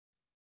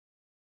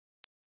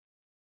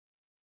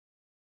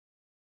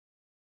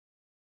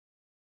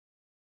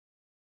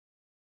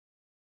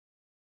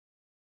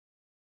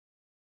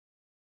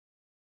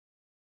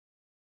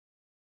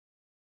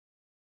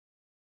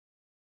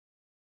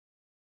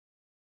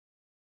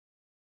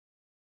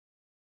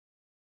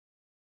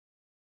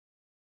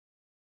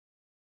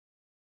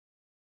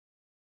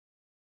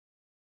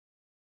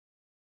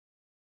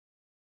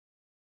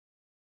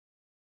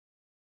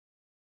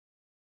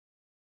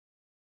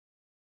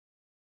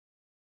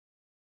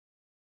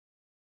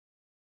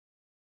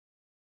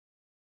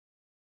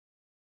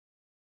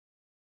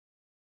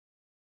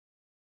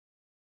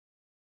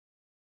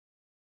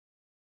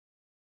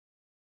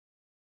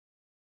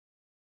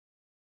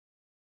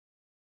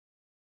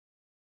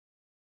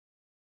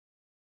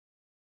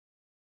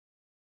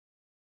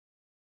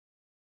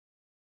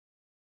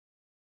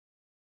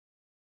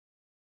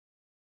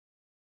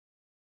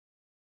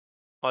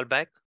All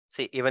back.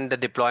 See, even the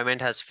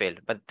deployment has failed,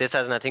 but this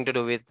has nothing to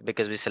do with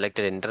because we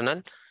selected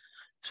internal.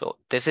 So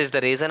this is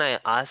the reason I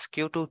ask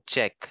you to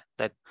check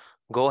that.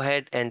 Go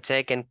ahead and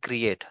check and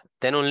create.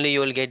 Then only you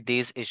will get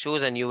these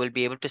issues and you will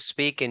be able to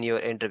speak in your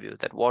interview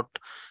that what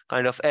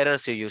kind of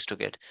errors you used to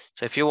get.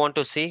 So if you want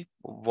to see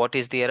what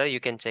is the error, you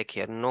can check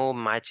here. No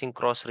matching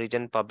cross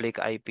region public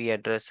IP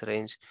address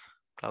range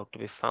cloud to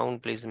be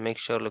found. Please make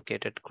sure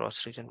located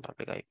cross region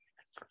public IP.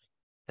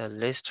 The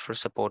list for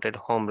supported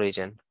home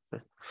region.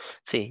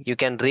 See, you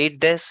can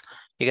read this,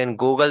 you can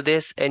Google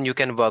this, and you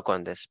can work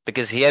on this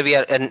because here we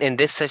are in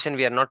this session,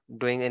 we are not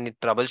doing any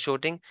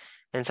troubleshooting,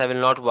 and so I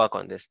will not work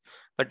on this.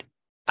 But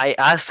I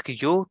ask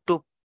you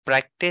to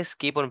practice,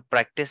 keep on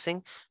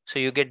practicing. So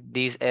you get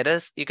these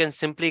errors. You can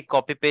simply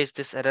copy paste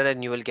this error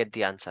and you will get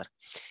the answer.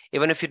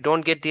 Even if you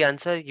don't get the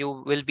answer, you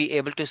will be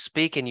able to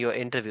speak in your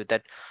interview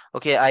that,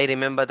 okay, I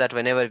remember that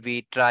whenever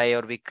we try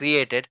or we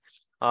create it,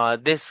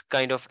 this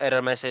kind of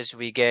error message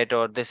we get,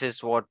 or this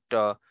is what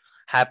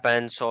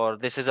happens, or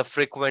this is a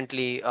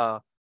frequently uh,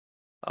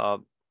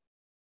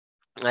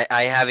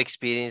 I have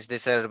experienced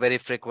this error very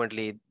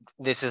frequently.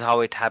 This is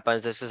how it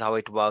happens. This is how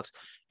it works.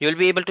 You'll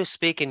be able to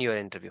speak in your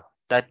interview.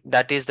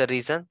 That is the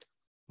reason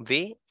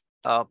we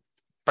uh,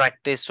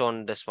 practice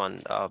on this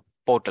one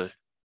portal.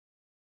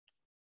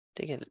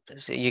 Okay,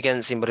 so you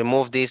can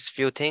remove these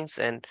few things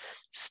and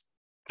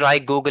try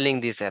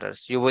Googling these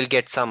errors. You will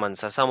get some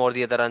answer, some or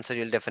the other answer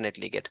you'll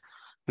definitely get.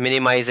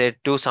 Minimize it,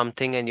 do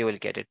something, and you will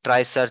get it.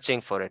 Try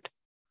searching for it.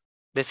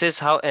 This is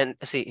how, and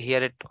see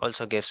here it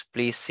also gives,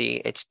 please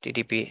see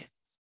HTTP.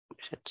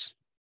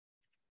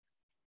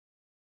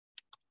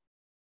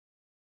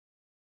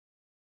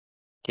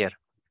 Here,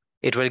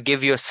 it will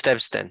give you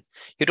steps then.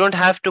 You don't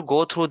have to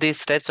go through these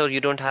steps or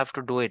you don't have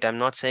to do it. I'm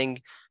not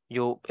saying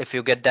you, if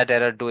you get that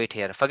error, do it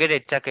here. Forget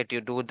it, check it,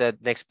 you do the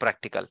next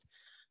practical.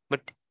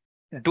 But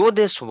do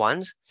this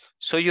once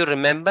so you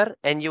remember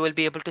and you will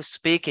be able to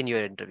speak in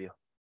your interview.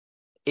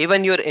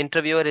 Even your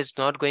interviewer is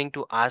not going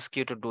to ask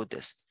you to do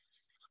this,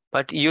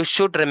 but you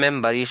should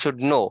remember, you should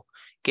know.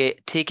 Okay,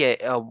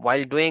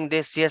 while doing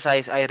this, yes,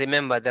 I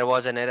remember there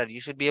was an error. You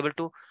should be able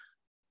to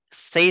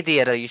say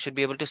the error. You should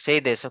be able to say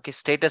this. Okay,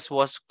 status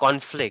was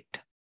conflict.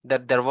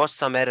 That there was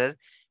some error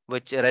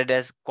which read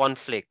as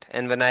conflict.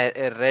 And when I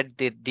read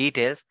the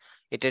details,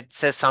 it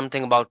says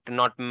something about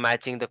not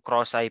matching the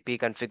cross IP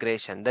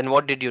configuration. Then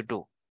what did you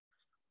do?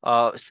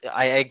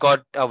 I got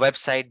a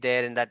website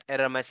there in that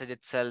error message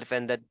itself,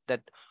 and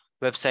that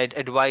website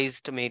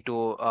advised me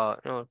to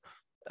uh,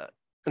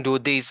 do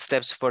these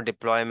steps for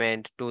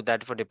deployment, do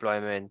that for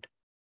deployment.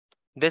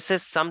 This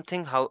is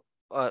something how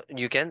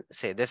you can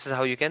say, this is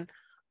how you can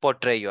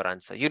portray your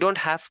answer. You don't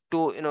have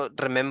to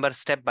remember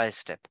step by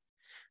step.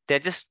 They're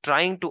just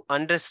trying to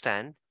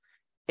understand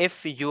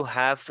if you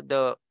have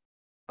the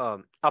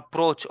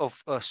approach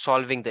of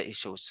solving the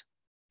issues.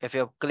 If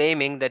you're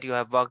claiming that you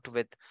have worked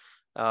with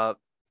uh,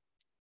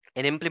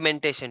 an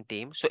implementation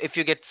team. So if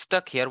you get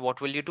stuck here, what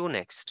will you do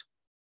next?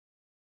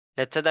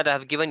 Let's say that I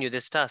have given you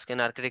this task,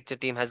 and architecture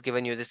team has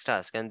given you this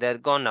task, and they're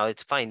gone now.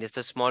 It's fine. It's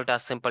a small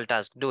task, simple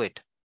task. Do it.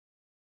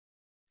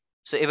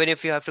 So even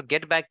if you have to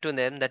get back to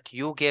them that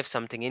you gave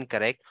something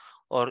incorrect,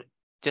 or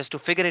just to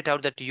figure it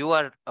out that you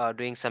are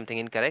doing something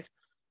incorrect,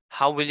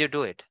 how will you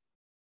do it?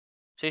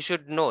 So you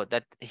should know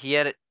that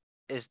here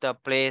is the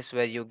place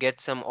where you get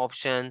some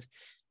options.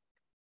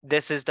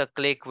 This is the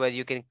click where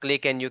you can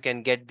click and you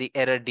can get the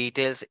error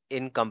details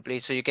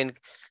incomplete. So you can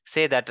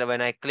say that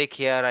when I click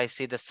here, I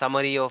see the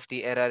summary of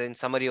the error. In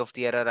summary of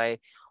the error, I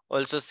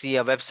also see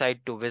a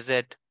website to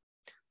visit.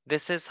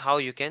 This is how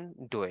you can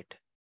do it.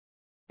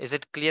 Is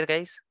it clear,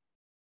 guys?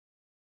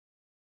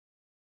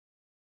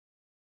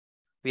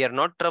 We are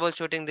not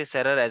troubleshooting this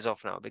error as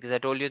of now because I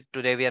told you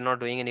today we are not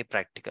doing any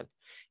practical.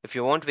 If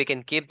you want, we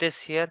can keep this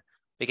here.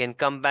 We can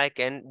come back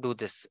and do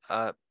this,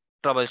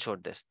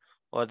 troubleshoot this.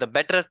 Or the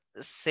better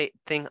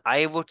thing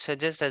I would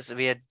suggest, as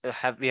we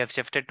have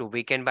shifted to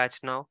weekend batch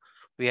now.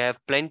 We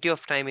have plenty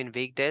of time in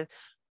weekdays.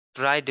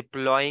 Try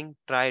deploying,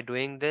 try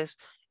doing this,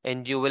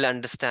 and you will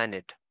understand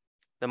it.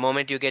 The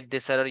moment you get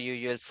this error, you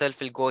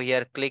yourself will go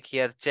here, click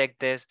here, check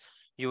this,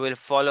 you will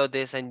follow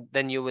this, and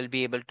then you will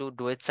be able to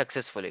do it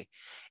successfully.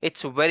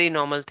 It's a very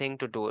normal thing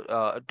to do,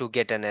 to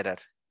get an error.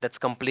 That's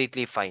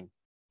completely fine.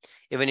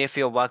 Even if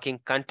you're working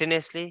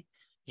continuously,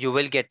 you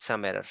will get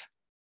some error.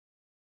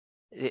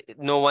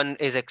 No one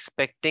is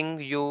expecting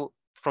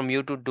from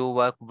you to do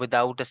work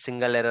without a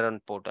single error on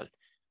portal.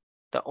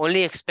 The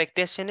only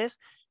expectation is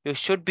you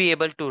should be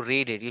able to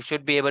read it. You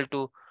should be able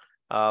to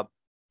uh,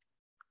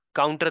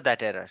 counter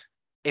that error.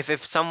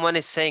 If someone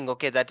is saying,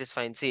 okay, that is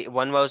fine. See,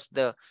 one was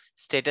the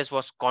status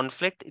was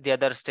conflict, the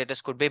other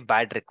status could be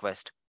bad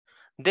request.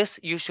 This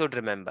you should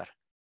remember.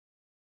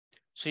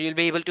 So you'll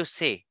be able to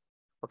say,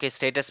 okay,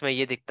 status में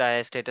ये दिखता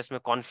है, status में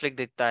conflict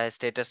दिखता है,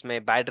 status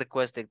में bad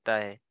request दिखता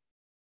है.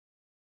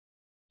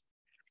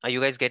 Are you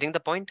guys getting the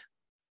point?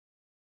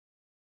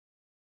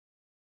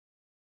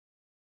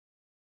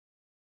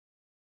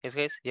 Yes,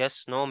 guys.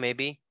 Yes, no,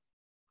 maybe.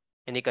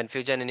 Any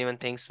confusion? Anyone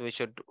thinks we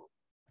should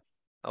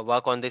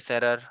work on this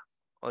error?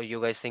 or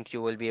you guys think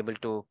you will be able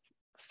to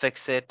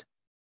fix it?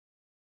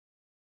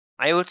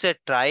 I would say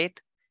try it.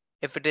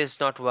 If it is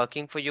not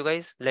working for you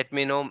guys, let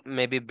me know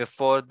maybe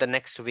before the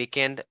next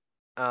weekend.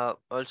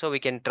 Also, we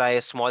can try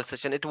a small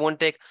session. It won't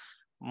take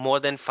more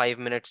than 5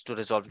 minutes to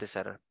resolve this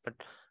error, but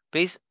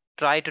please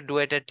try to do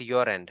it at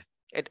your end.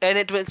 And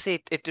it will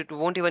say it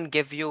won't even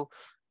give you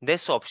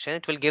this option.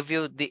 It will give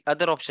you the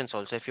other options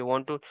also. If you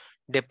want to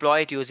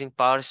deploy it using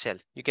PowerShell,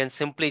 you can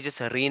simply just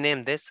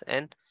rename this,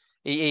 and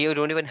you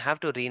don't even have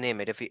to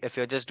rename it. If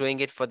you're just doing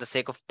it for the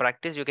sake of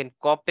practice, you can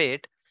copy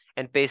it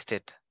and paste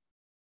it,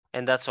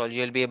 and that's all.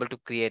 You'll be able to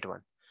create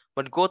one.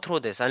 But go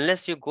through this.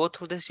 Unless you go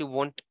through this, you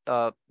won't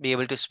be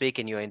able to speak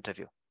in your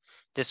interview.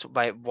 Just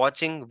by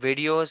watching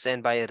videos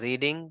and by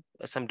reading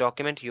some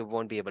document, you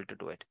won't be able to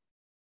do it.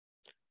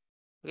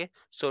 Okay,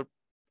 so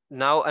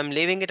now I'm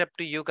leaving it up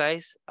to you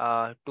guys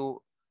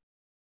to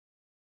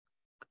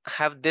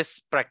have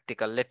this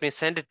practical. Let me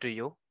send it to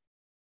you.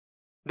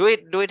 Do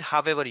it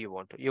however you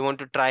want. You want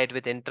to try it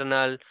with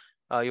internal,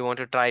 you want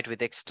to try it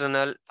with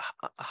external,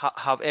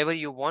 however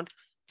you want.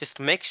 Just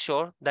make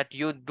sure that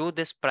you do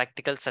this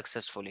practical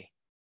successfully.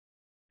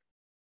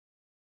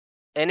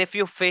 And if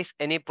you face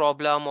any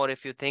problem, or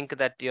if you think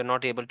that you're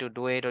not able to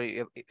do it, or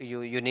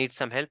you need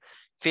some help,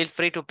 feel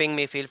free to ping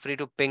me, feel free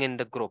to ping in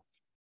the group.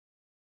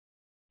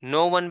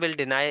 No one will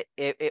deny.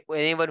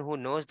 Anyone who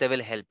knows, they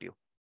will help you.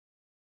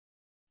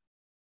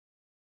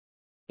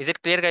 Is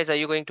it clear, guys? Are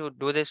you going to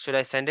do this? Should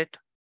I send it?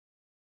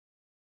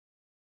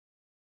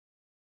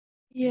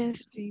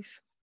 Yes,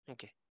 please.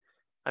 Okay,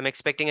 I'm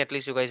expecting at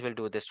least you guys will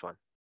do this one.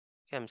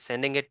 Okay, I'm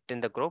sending it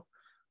in the group.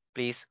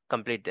 Please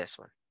complete this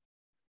one.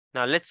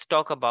 Now let's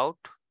talk about,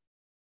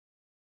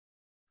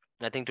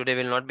 I think today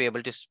we'll not be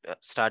able to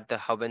start the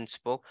hub and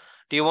spoke.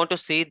 Do you want to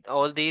see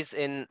all these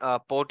in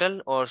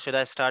portal, or should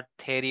I start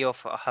theory of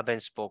hub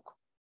and spoke?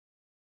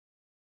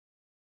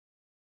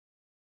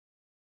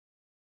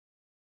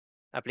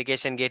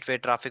 Application gateway,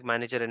 traffic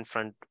manager, and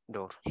front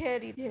door.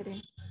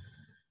 Theory.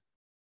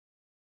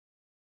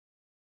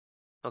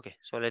 Okay,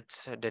 so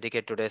let's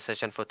dedicate today's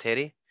session for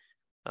theory.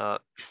 Uh,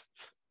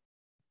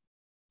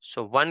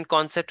 so one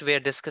concept we are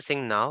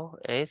discussing now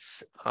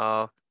is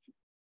hub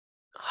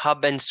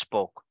and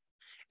spoke.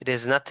 It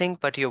is nothing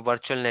but your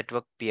virtual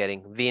network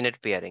peering,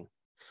 VNet peering.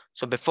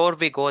 So before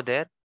we go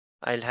there,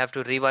 I'll have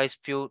to revise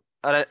few,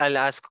 or I'll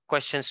ask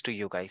questions to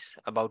you guys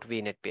about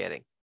VNet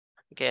peering.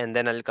 Okay, and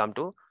then I'll come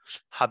to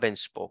hub and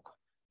spoke.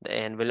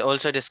 And we'll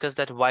also discuss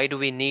that why do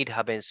we need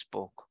hub and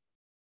spoke?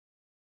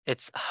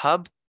 It's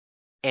hub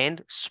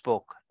and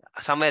spoke.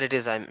 Somewhere it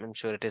is, I'm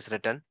sure it is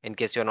written, in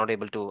case you're not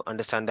able to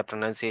understand the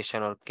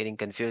pronunciation or getting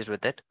confused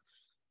with it.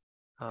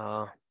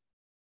 Uh,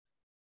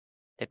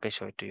 let me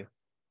show it to you.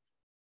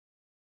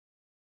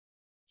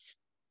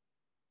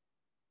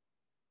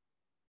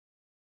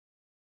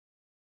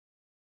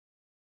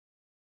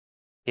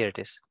 Here it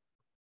is.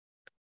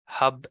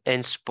 Hub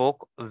and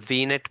spoke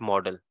VNet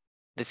model.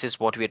 This is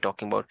what we are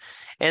talking about.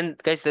 And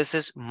guys, this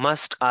is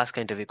must ask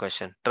interview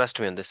question. Trust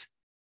me on this.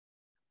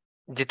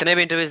 जितने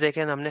भी interviews देखे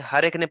हैं हमने,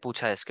 हर एक ने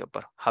पूछा है इसके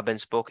ऊपर. Hub and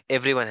spoke,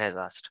 everyone has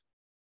asked.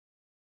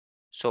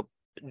 So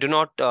do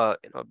not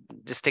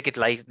just take it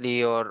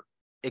lightly or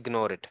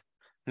ignore it.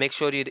 Make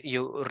sure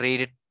you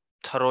read it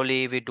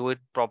thoroughly, we do it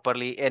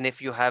properly, and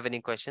if you have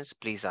any questions,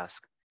 please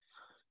ask.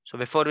 So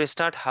before we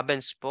start hub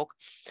and spoke,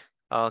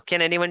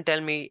 can anyone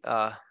tell me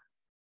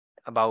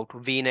about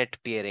VNet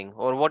peering,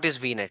 or what is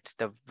VNet?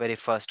 The very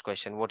first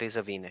question, what is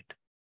a VNet?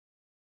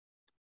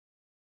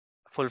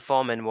 Full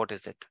form, and what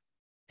is it?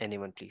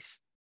 Anyone, please?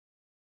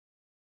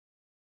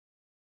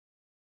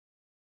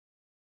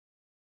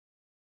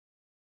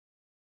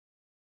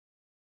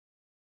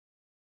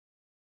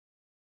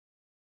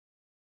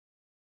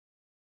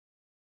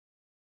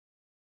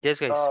 Yes,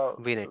 guys, Uh,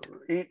 VNet.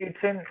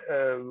 it's an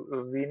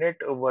VNet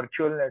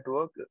virtual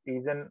network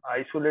is an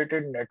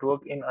isolated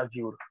network in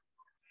Azure,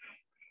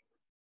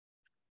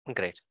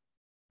 Great.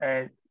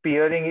 and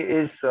peering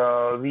is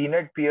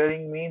VNet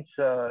peering means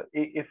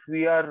if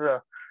we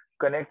are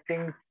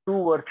connecting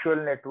two virtual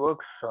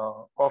networks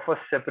of a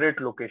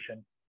separate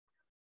location.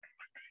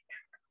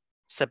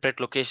 Separate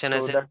location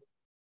as So that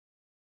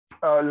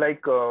in?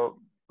 like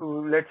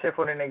let's say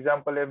for an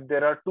example, if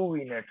there are two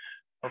VNets,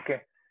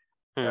 okay,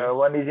 Hmm.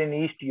 one is in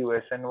East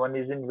US and one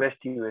is in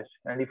West US,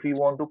 and if we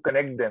want to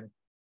connect them,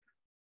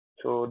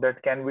 so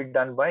that can be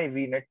done by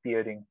VNet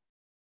peering.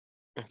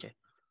 Okay.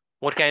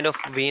 What kind of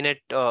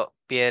VNet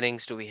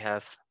peerings do we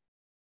have?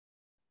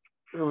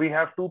 We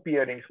have two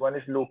peerings, one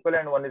is local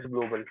and one is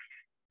global.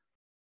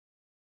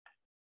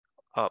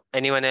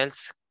 Anyone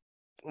else?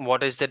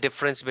 What is the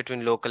difference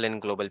between local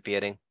and global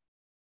peering?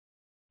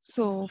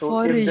 So So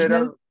for if there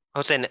regional, are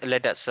Hussein,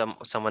 let us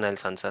someone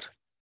else answer.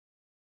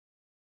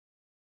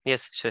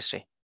 Yes,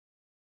 Shrishti.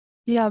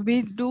 yeah,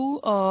 we do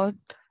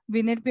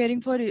VNet pairing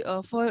for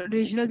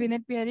regional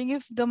VNet pairing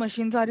if the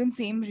machines are in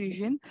same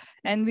region,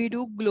 and we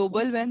do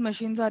global when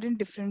machines are in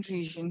different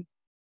region.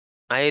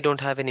 I don't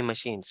have any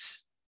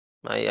machines.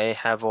 I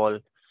have all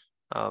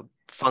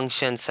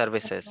function Okay.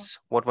 services.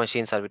 What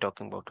machines are we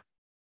talking about?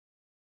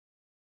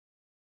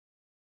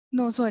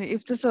 No, sorry.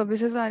 If the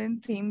services are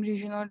in same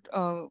region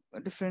or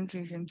different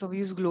region, so we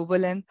use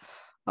global and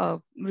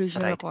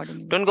regional Right.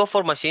 accordingly. Don't go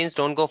for machines,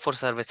 don't go for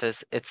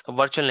services. It's a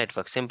virtual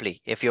network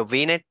simply. If your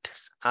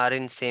VNets are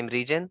in same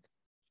region,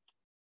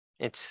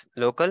 it's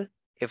local.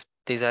 If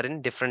these are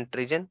in different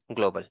region,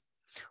 global.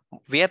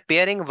 We are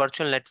pairing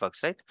virtual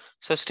networks, right?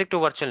 So stick to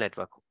virtual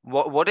network.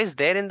 What is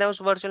there in those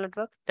virtual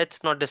network?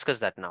 Let's not discuss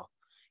that now.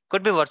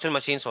 Could be virtual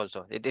machines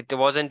also. It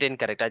wasn't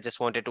incorrect. I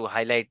just wanted to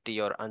highlight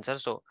your answer.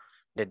 So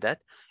did that.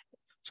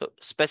 So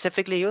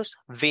specifically use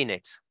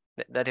VNets.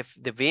 That if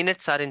the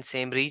VNets are in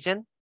same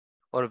region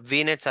or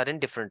VNets are in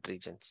different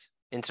regions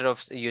instead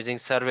of using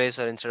surveys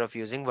or instead of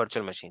using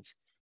virtual machines.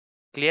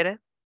 Clear? Hai?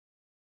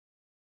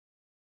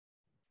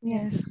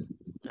 Yes.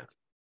 Okay.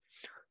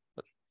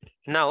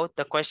 Now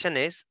the question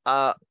is,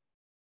 are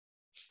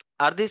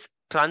these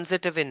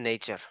transitive in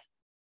nature?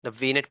 The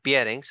VNet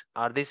pairings,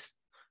 are these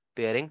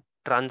pairing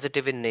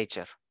transitive in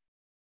nature?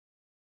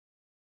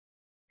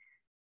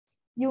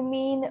 You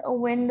mean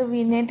when the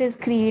VNet is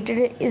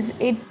created, is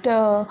it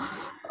able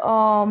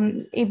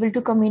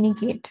to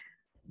communicate?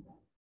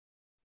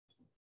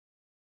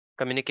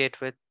 Communicate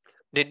with.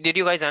 Did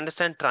you guys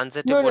understand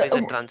transitive? No, What is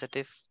a no,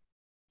 transitive?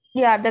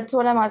 yeah, that's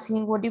what I'm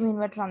asking. What do you mean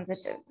by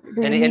transitive?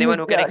 Do you mean Anyone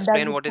who it can does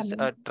explain it what is a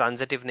communicate?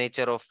 transitive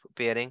nature of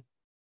pairing?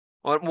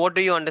 Or what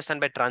do you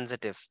understand by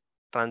transitive?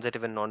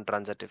 Transitive and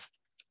non-transitive.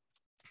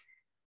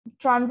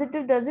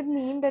 Transitive, does it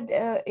mean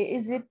that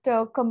is it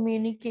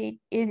communicate,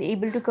 is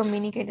able to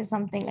communicate or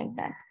something like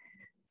that?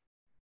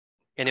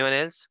 Anyone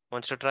else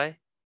wants to try?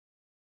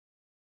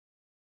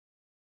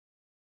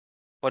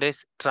 What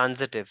is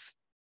transitive?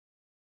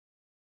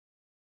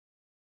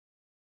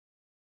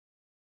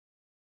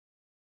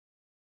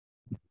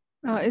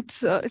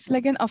 It's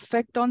like an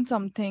effect on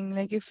something.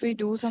 Like if we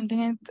do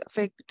something and it's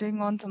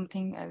affecting on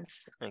something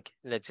else. Okay,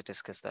 let's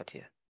discuss that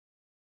here.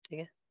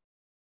 Okay.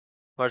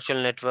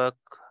 Virtual network,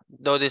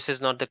 though this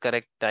is not the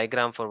correct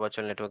diagram for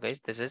virtual network, guys.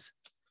 This is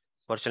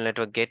virtual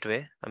network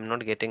gateway. I'm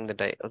not getting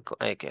the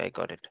I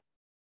got it.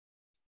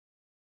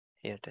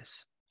 Here it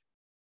is.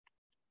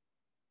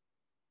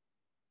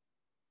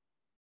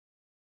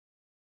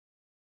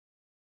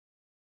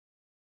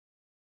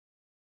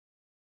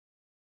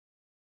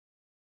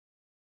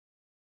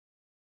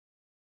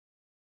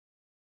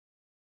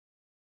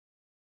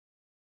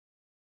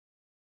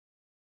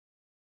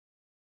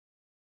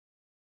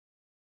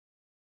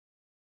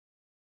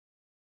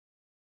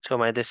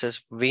 So this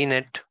is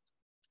VNet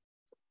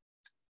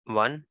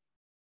 1.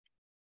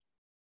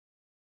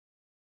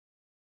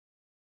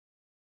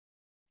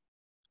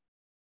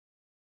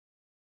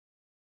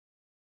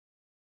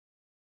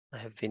 I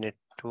have VNet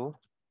 2.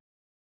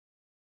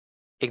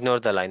 Ignore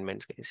the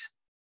alignments, guys.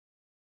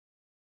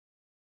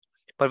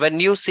 But when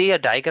you see a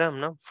diagram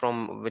now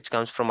from which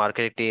comes from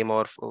architect team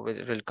or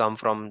which will come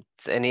from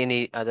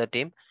any other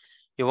team,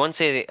 you won't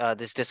say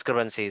this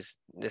discrepancies.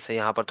 जैसे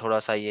यहाँ पर थोड़ा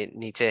सा ये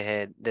नीचे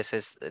है. This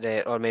is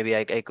there, or maybe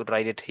I could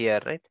write it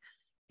here, right?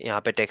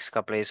 यहाँ पे text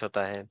का place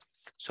होता है.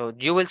 So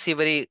you will see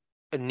very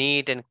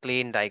neat and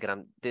clean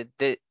diagram.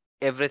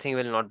 Everything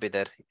will not be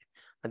there.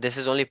 This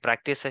is only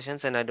practice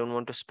sessions, and I don't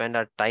want to spend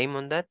our time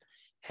on that.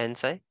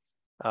 Hence, I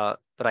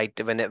write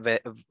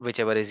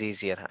whichever is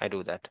easier. I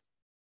do that.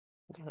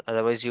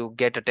 Otherwise, you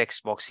get a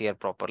text box here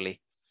properly.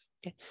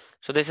 Okay.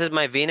 So this is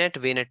my VNet,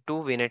 VNet 2,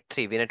 VNet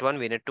 3, VNet 1,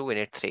 VNet 2,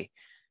 VNet 3.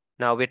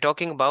 Now we're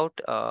talking about,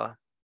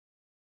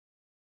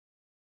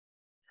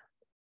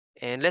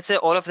 and let's say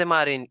all of them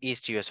are in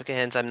East US. Okay,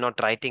 hence I'm not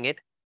writing it.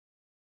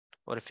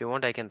 Or if you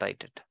want, I can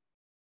write it.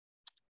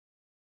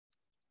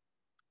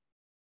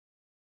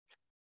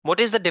 What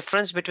is the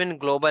difference between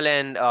global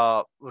and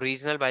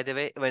regional, by the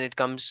way, when it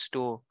comes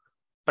to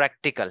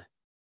practical?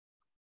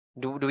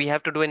 Do we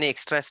have to do any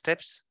extra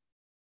steps?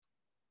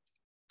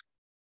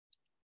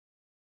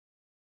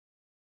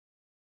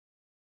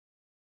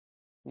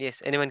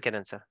 Yes, anyone can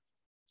answer.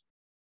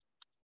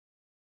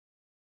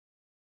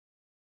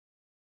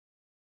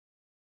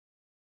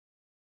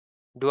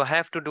 Do I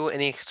have to do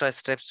any extra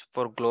steps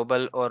for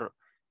global or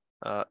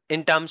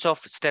in terms of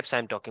steps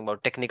I'm talking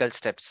about, technical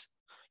steps?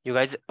 You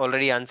guys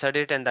already answered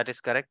it, and that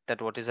is correct.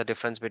 That what is the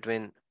difference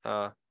between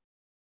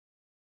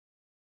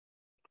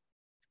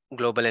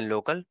global and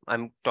local?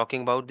 I'm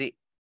talking about the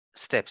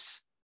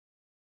steps.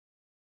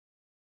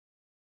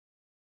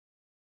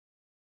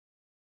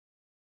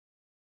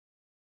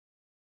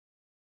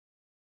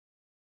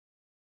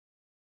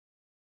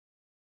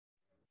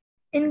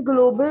 In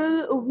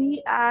global,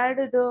 we add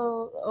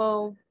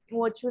the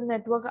virtual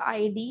network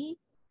ID.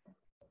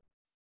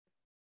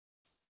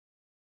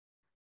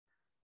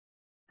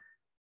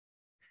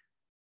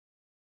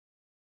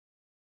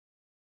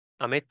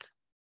 Amit,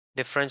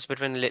 difference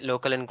between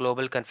local and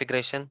global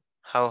configuration?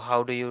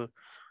 How do you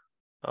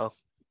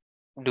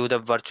do the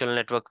virtual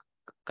network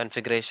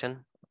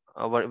configuration,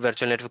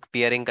 virtual network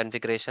peering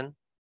configuration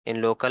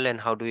in local, and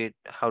how do you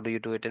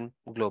do it in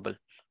global?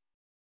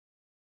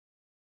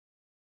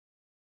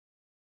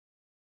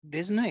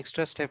 There's no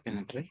extra step in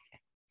it, right?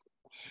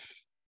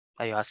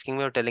 Are you asking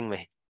me or telling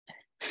me?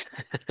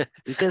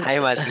 Because I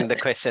am asking the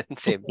question.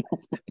 Same.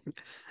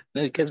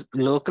 Because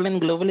local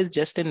and global is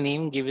just a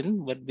name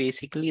given, but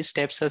basically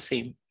steps are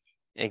same.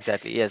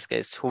 Exactly. Yes,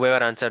 guys.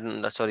 Whoever answered,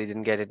 sorry,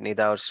 didn't get it.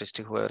 Nida or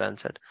Srishti, whoever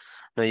answered.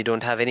 No, you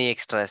don't have any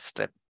extra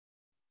step.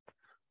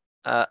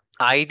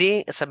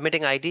 ID,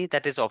 submitting ID,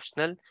 that is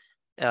optional.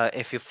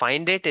 If you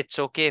find it, it's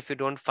okay. If you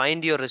don't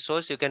find your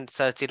resource, you can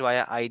search it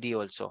via ID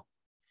also.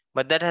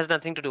 But that has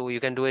nothing to do. You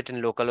can do it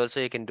in local also.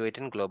 You can do it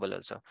in global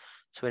also.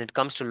 So when it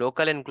comes to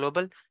local and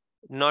global,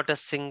 not a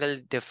single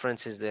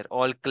difference is there.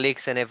 All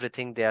clicks and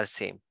everything, they are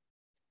same.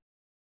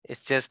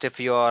 It's just if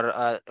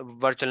your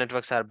virtual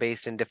networks are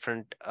based in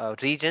different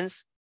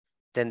regions,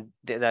 then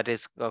that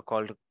is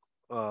called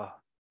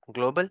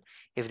global.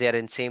 If they are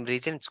in same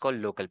region, it's called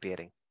local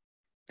peering.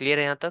 Clear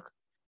hai yahan tak?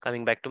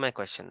 Coming back to my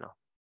question now.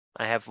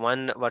 I have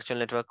one virtual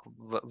network,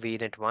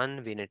 VNet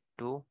 1, VNet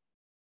 2.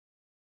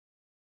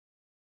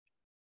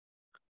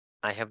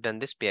 I have done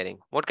this peering.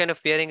 What kind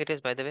of peering it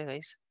is, by the way,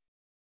 guys?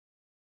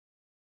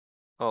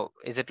 Oh,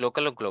 is it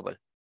local or global?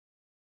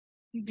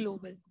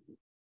 Global.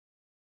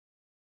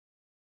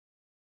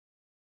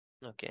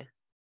 Okay.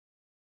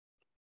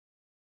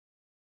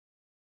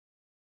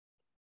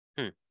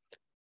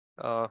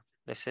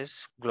 This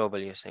is global,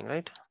 you're saying,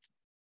 right?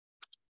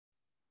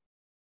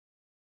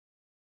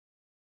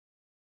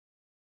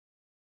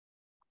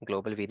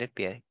 Global VNet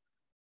peering.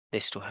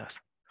 This to have.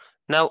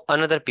 Now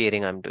another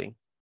peering I'm doing.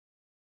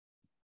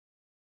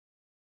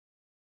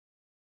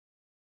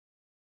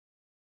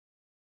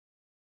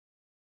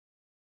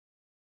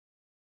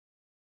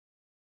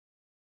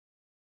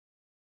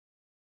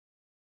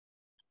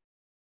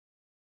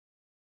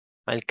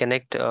 I'll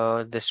connect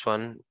this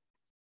one.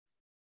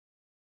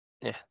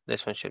 Yeah,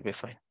 this one should be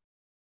fine.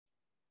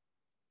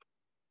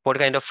 What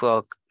kind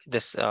of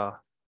this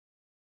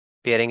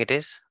peering it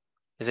is?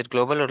 Is it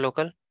global or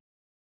local?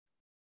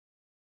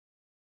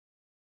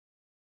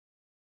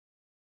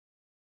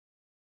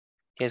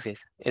 Yes,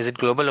 guys. Is it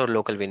global or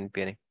local VNet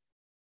peering?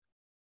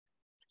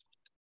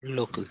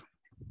 Local.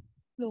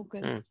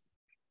 Local.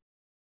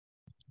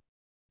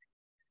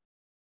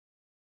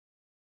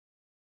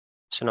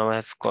 So now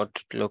I've got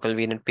local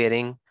VNet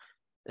peering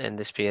and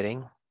this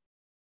peering.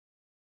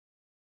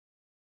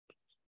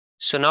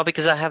 So now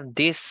because I have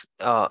these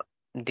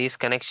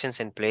connections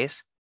in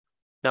place,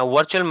 now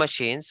virtual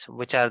machines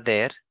which are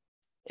there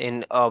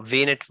in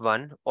VNet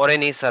 1 or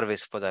any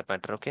service for that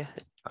matter, okay?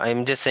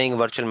 I'm just saying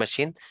virtual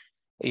machine.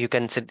 You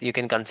can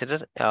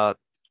consider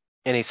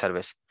any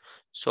service.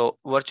 So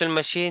virtual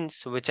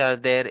machines which are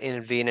there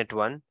in VNet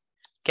 1,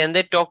 can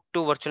they talk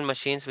to virtual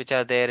machines which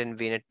are there in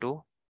VNet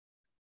 2?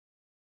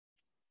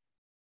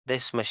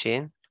 This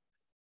machine,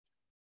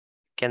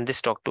 can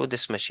this talk to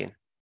this machine?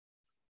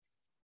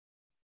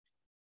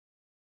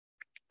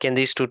 Can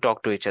these two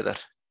talk to each other?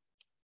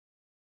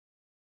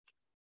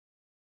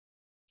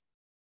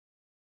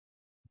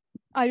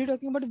 Are you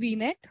talking about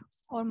VNet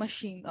or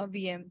machine or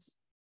VMs?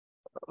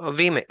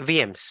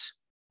 VMs.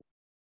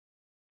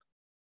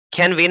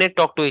 Can VNet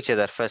talk to each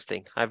other? First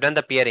thing, I've done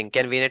the peering.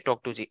 Can VNet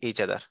talk to each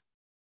other?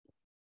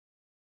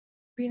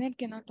 VNet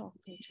cannot talk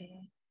to each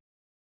other.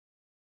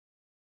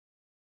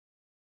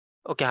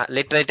 Okay,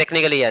 literally,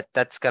 technically, yeah,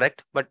 that's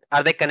correct. But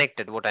are they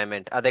connected? What I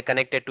meant, are they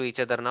connected to each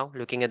other now?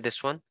 Looking at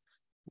this one,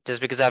 just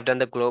because I've done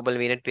the global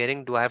VNet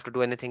peering, do I have to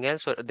do anything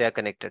else, or they are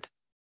connected?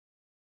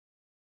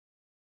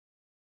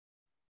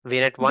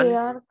 VNet They 1,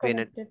 are VNet,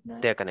 connected now.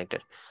 they are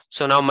connected.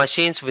 So now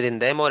machines within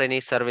them or any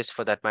service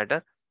for that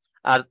matter,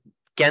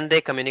 can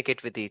they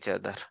communicate with each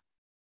other?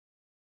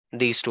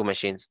 These two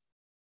machines,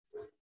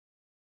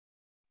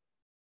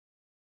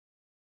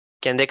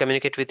 can they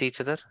communicate with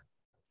each other?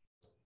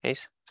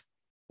 Yes.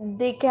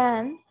 They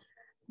can,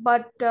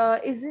 but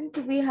isn't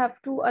we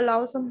have to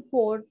allow some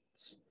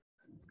ports?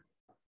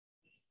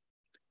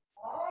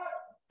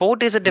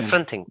 Port is a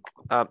different thing.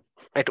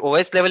 At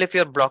OS level, if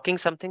you're blocking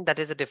something, that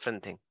is a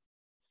different thing.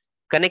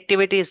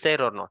 Connectivity is there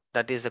or not?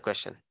 That is the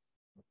question.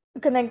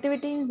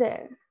 Connectivity is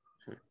there.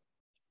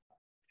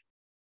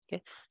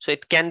 Okay, so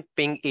it can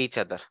ping each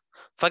other.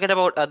 Forget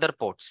about other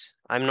ports.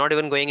 I'm not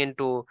even going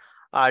into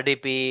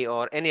RDP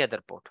or any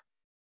other port.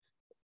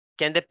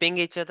 Can they ping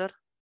each other?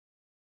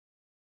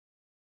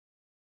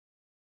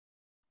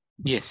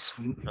 Yes.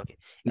 Okay.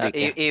 They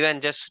can.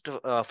 Even just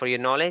for your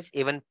knowledge,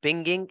 even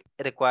pinging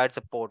requires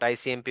a port.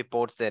 ICMP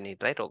ports they need,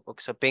 right? Okay.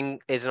 So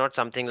ping is not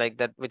something like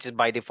that, which is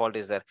by default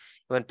is there.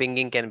 Even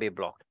pinging can be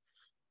blocked,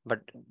 but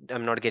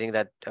I'm not getting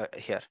that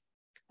here.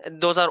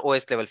 Those are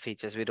OS level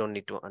features. We don't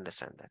need to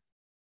understand that.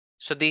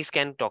 So these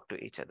can talk to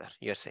each other,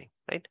 you're saying,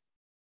 right?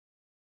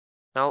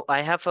 Now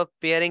I have a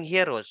pairing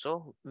here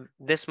also.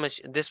 This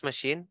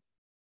machine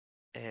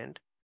and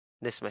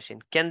this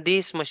machine. Can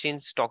these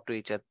machines talk to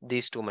each other?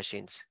 These two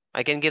machines.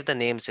 I can give the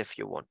names if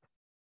you want.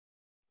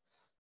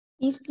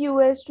 East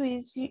US to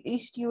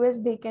East US,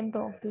 they can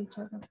talk to each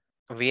other.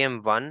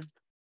 VM1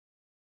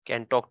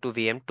 can talk to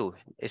VM2.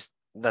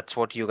 That's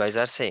what you guys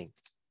are saying,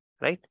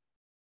 right?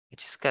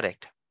 Which is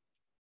correct.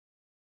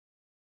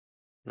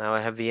 Now I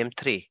have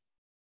VM3.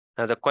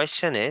 Now the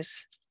question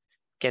is,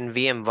 can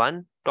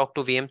VM1 talk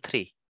to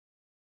VM3?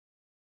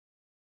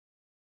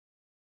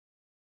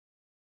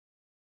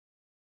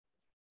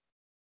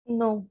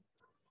 No.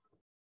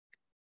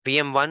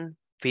 VM1,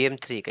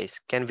 VM3, guys.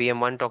 Can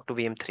VM1 talk to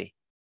VM3?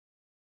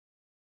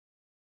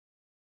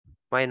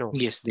 Why no?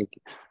 Yes, they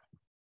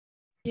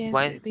Yes,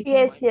 Why? they can.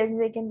 Yes, yes,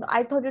 they can.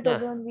 I thought you were Yeah.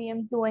 talking about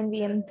VM2 and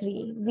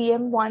VM3.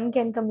 VM1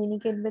 can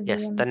communicate with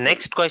Yes. The VM3.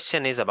 next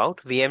question is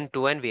about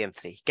VM2 and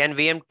VM3. Can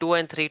VM2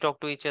 and 3 talk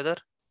to each other?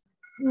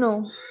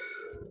 No.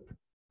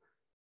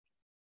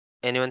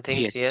 Anyone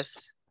thinks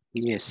yes,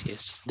 yes?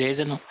 yes.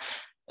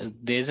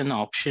 There's an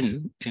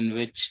option in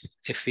which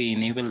if we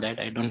enable that,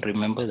 I don't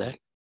remember that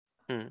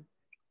Hmm.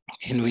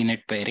 in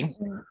VNet pairing.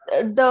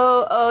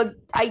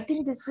 I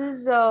think this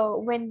is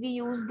when we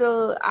use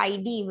the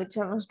ID, which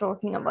I was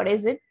talking about.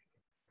 Is it?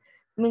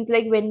 Means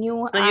like when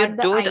you No, you add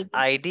the do it ID.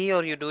 ID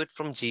or you do it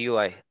from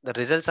GUI. The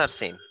results are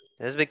same.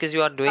 Just because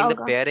you are doing the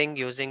Okay. pairing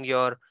using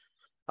your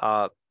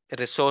uh,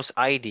 resource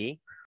ID,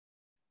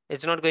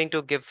 it's not going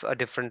to give a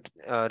different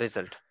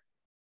result.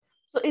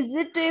 So is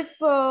it if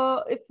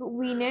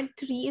VNet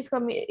 3 is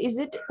coming, is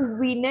it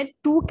VNet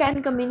 2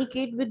 can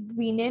communicate with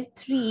VNet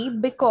 3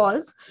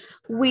 because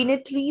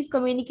VNet 3 is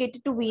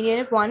communicated to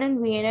VNet 1 and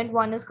VNet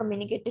 1 is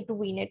communicated to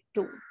VNet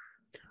 2.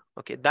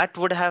 Okay, that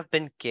would have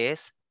been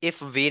case if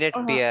VNet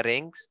Uh-huh.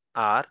 pairings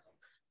are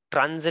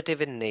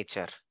transitive in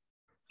nature.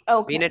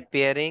 Okay. VNet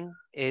pairing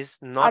is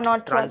Are not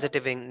not trans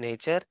transitive in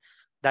nature.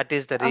 That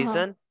is the uh-huh.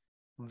 reason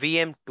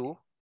VM2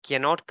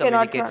 cannot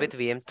Cannot communicate with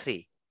trans.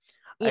 VM3.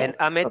 And Yes.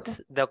 Amit,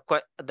 Okay.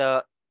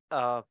 the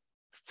uh,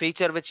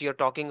 feature which you're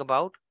talking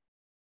about,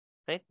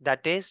 right?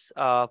 That is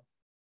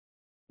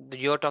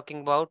you're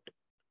talking about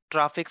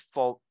traffic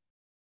for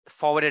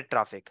forwarded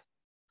traffic.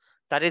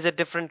 That is a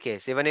different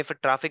case. Even if a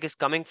traffic is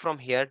coming from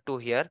here to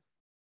here,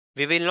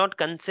 we will not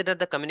consider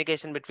the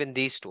communication between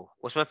these two.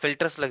 उसमें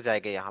filters लग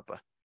जाएंगे यहाँ पर.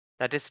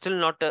 That is still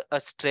not a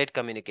straight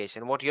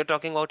communication. What you're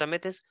talking about,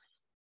 Amit, is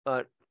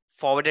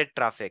forwarded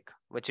traffic,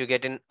 which you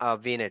get in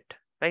VNet,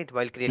 right?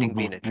 While creating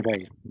VNet.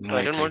 Right, So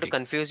I don't want right. to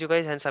confuse you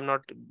guys, hence I'm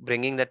not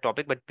bringing that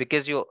topic, but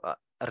because you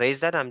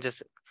raised that, I'm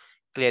just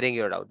clearing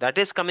your doubt. That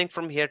is coming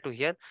from here to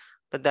here,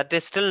 but that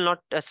is still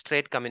not a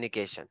straight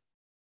communication.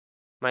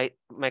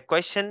 My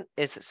question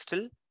is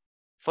still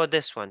for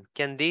this one.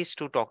 Can these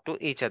two talk to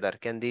each other?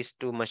 Can these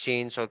two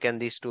machines or can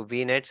these two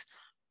VNets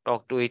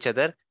talk to each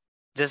other?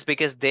 Just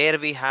because there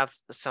we have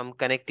some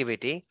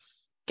connectivity,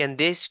 can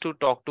these two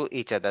talk to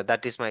each other?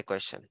 That is my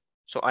question.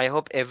 So I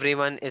hope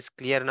everyone is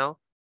clear now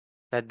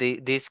that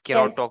these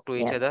cannot talk Yes. to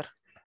each other.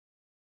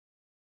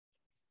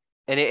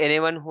 Yes.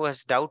 Anyone who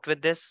has doubt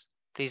with this,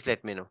 please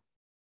let me know.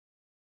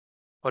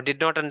 Or did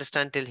not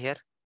understand till here?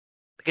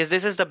 Because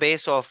this is the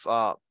base of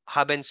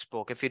hub and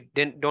spoke. If you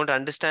don't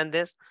understand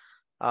this,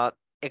 uh,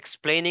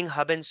 explaining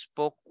hub and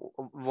spoke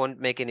won't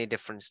make any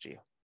difference to you.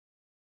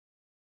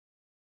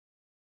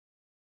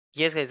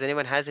 Yes, guys,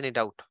 anyone has any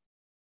doubt?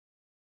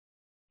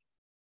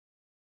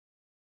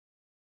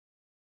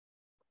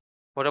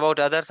 What about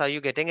others? Are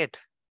you getting it?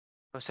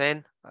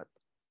 Hussein,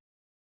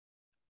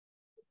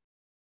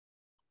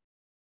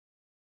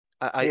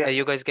 are Yes.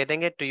 you guys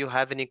getting it? Do you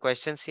have any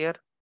questions here?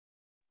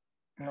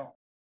 No.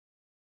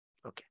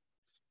 Okay,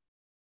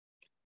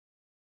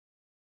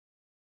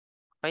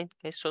 fine.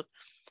 Okay, so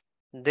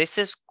this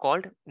is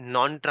called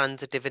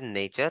non-transitive in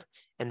nature,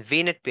 and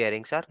VNet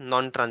pairings are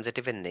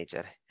non-transitive in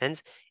nature.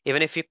 Hence,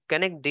 even if you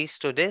connect these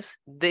to this,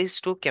 these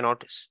two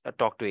cannot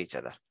talk to each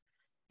other.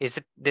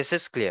 This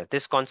is clear?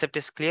 This concept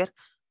is clear?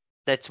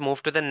 Let's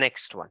move to the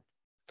next one.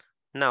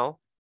 Now,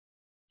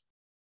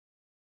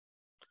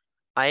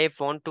 I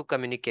want to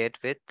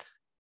communicate with,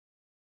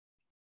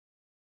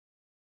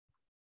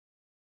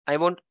 I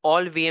want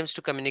all VMs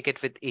to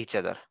communicate with each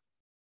other.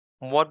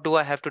 What do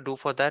I have to do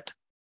for that?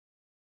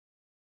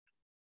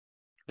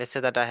 Let's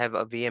say that I have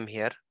a VM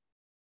here.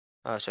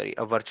 Sorry,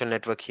 a virtual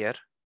network here.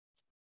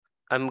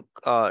 I'm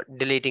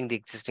deleting the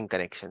existing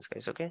connections,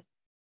 guys, okay?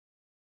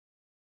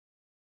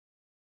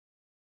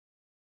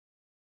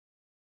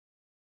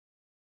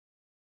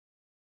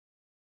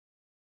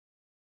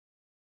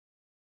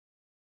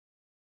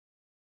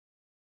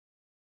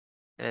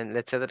 And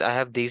let's say that I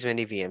have these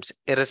many VMs,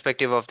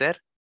 irrespective of their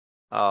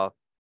uh,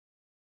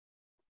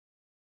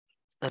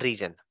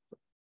 region,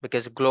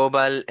 because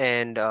global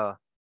and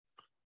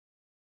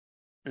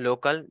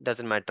local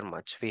doesn't matter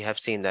much. We have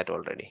seen that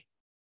already.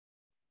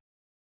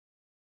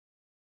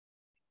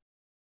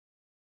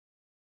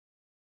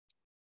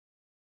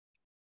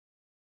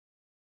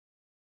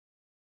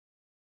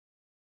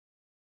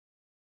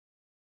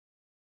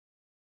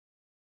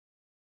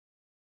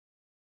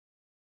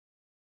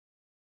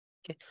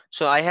 Okay,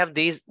 so I have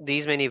these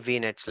many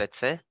VNets, let's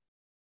say.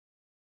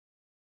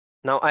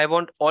 Now I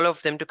want all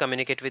of them to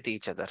communicate with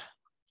each other.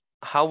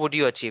 How would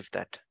you achieve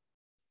that?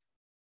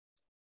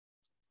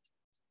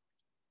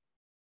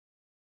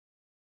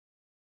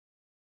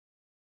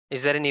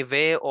 Is there any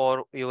way,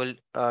 or you will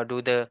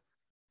do the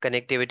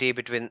connectivity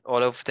between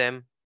all of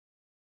them?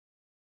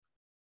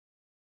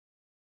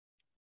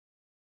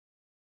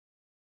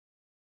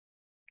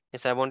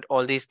 Yes, I want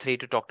all these three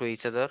to talk to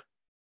each other.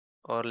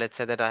 Or let's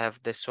say that I have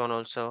this one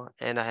also,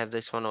 and I have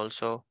this one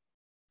also,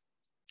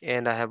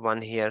 and I have one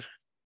here.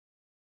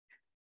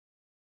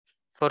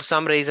 For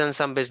some reason,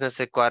 some business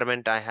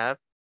requirement I have,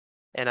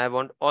 and I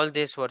want all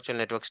these virtual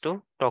networks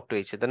to talk to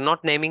each other.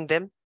 Not naming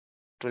them,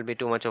 it will be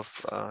too much of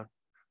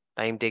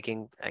time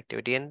taking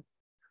activity, and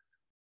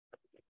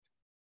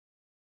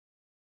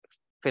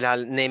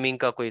फिलहाल naming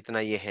का कोई इतना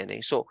ये है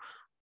नहीं. So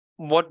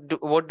what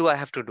do I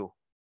have to do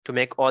to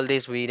make all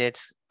these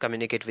VNets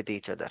communicate with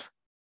each other?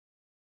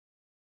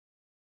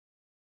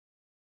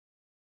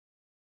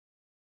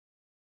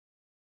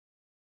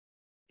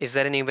 Is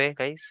there any way,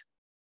 guys?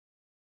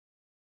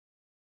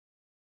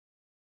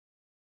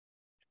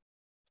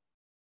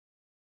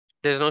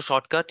 There's no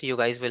shortcut. You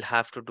guys will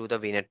have to do the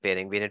VNet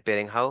pairing. VNet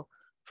pairing how?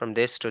 From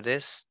this to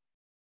this.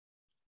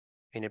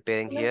 VNet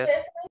pairing here.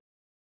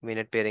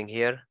 VNet pairing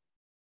here.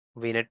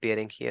 VNet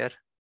pairing here.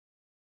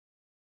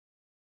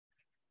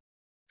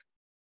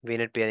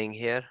 VNet pairing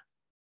here.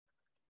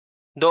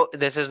 Though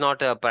this is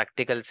not a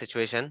practical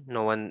situation,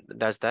 no one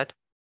does that.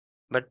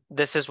 But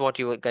this is what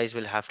you guys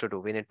will have to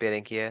do. VNet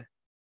pairing here,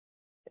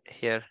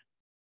 here.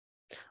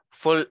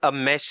 Full a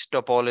mesh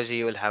topology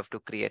you will have to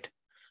create,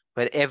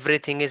 where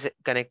everything is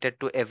connected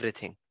to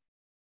everything.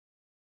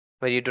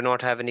 Where you do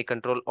not have any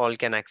control, all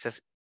can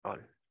access all.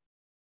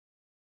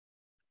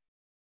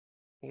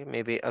 Okay,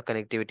 maybe a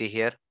connectivity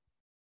here.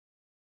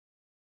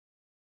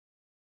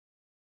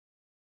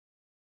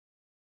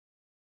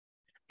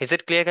 Is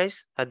it clear,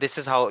 guys? This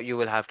is how you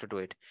will have to do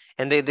it.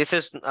 And this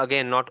is,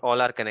 again, not all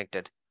are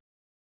connected.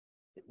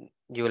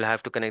 You will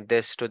have to connect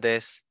this to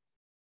this.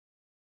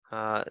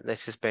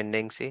 This is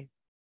pending, see?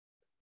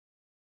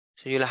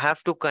 So you'll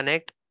have to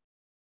connect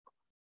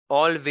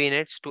all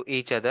VNets to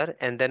each other,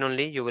 and then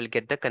only you will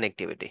get the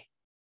connectivity.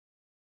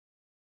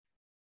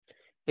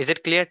 Is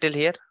it clear till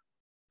here?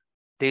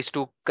 These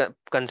two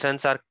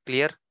concerns are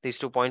clear. These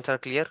 2 points are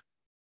clear.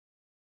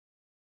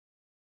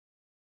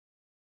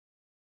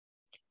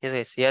 Yes,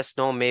 yes, yes,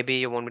 no, maybe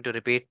you want me to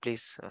repeat,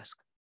 please ask.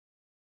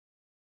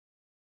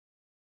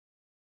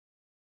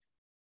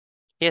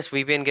 Yes,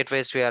 VPN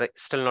gateways, we are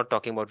still not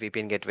talking about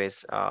VPN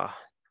gateways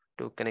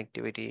to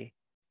connectivity.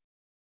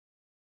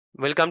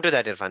 We'll come to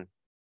that, Irfan.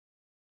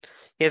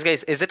 Yes,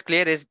 guys, is it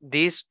clear? Is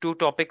these 2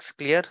 topics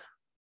clear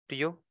to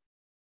you?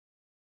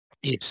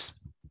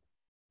 Yes.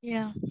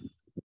 Yeah.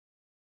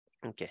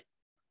 Okay.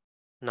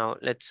 Now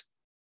let's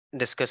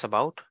discuss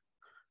about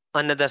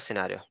another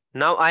scenario.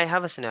 Now I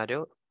have a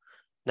scenario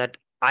that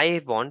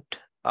I want,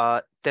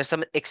 there's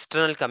some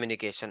external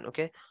communication,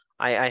 okay?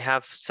 I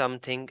have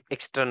something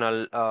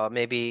external,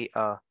 maybe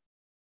a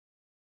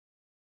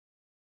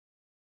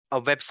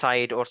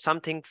website or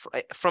something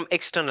from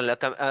external,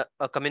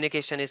 a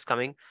communication is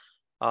coming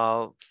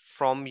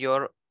from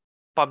your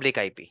public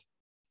IP.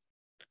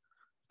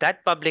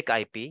 That public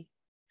IP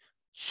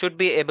should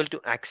be able to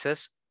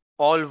access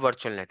all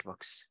virtual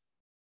networks.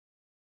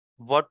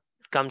 What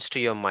comes to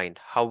your mind?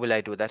 How will I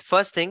do that?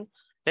 First thing,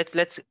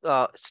 let's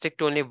stick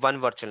to only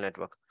one virtual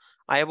network.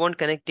 I want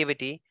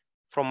connectivity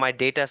from my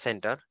data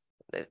center.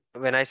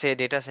 When I say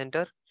data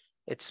center,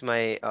 it's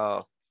my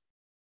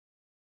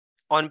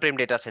on-prem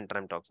data center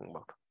I'm talking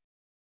about.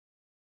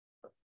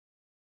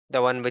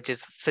 The one which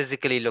is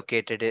physically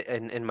located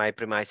in my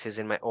premises,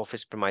 in my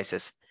office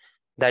premises.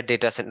 That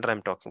data center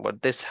I'm talking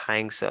about. This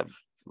hangs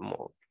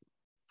more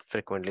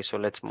frequently. So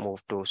let's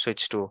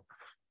switch to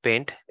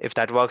Paint. If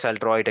that works, I'll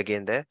draw it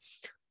again there.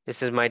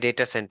 This is my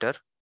data center.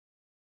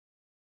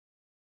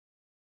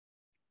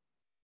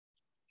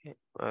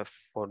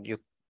 For you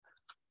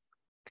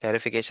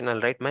clarification,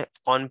 I'll write my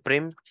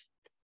on-prem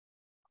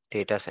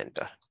data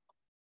center.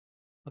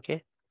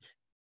 Okay.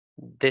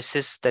 This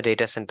is the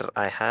data center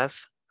I have.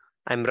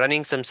 I'm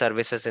running some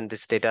services in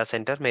this data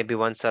center, maybe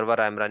one server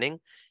I'm running,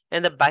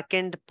 and the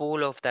backend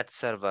pool of that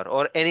server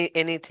or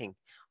anything,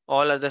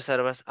 all other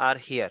servers are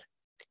here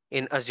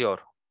in Azure.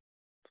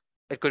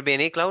 It could be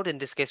any cloud. In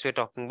this case, we're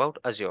talking about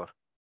Azure.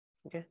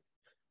 Okay.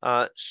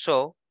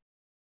 So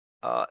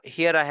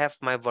here I have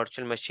my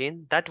virtual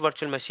machine. That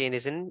virtual machine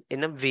is in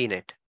a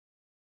VNet.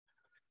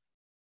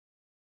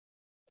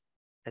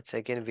 That's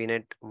again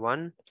VNet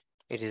 1.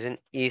 It is in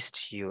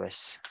East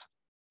US.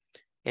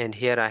 And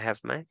here I have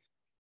my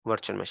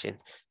virtual machine.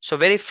 So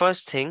very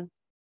first thing,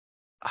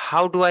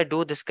 how do I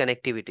do this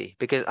connectivity?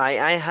 Because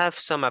I have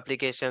some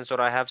applications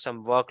or I have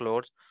some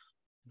workloads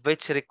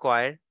which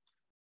require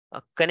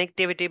a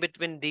connectivity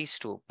between these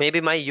two.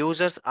 Maybe my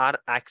users are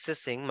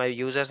accessing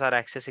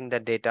the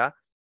data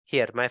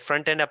here. My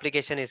front end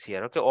application is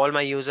here. Okay, all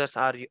my users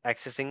are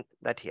accessing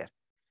that here.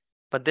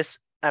 But this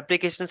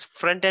application's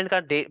front end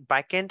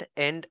back end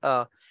and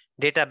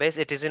database,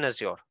 it is in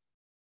Azure.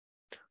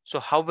 So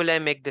how will I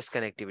make this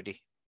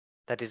connectivity?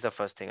 That is the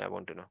first thing I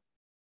want to know.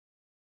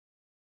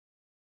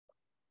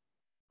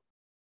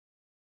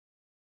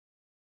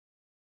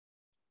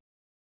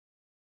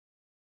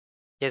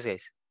 Yes,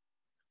 guys.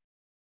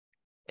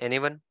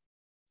 Anyone?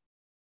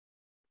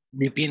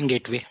 VPN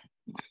gateway.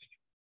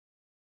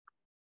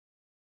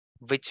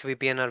 Which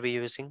VPN are we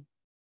using?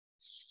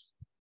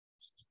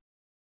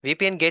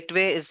 VPN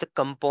gateway is the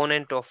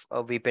component of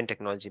a VPN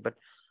technology, but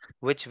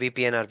which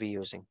VPN are we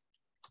using?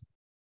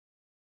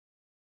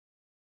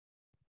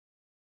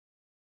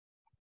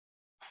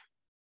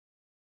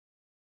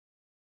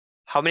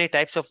 How many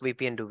types of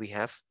VPN do we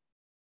have?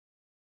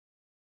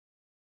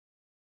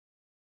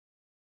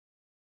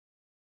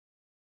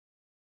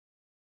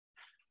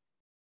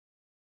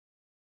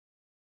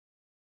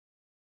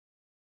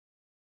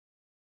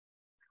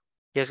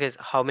 Yes, guys,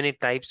 how many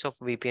types of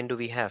VPN do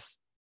we have?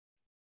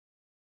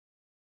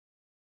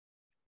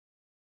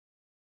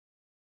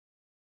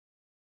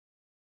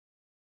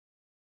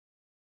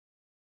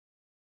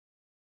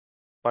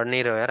 पढ़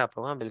नहीं रहे हो यार आप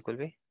लोग, हाँ बिल्कुल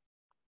भी.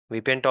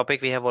 VPN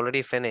topic we have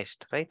already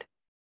finished, right?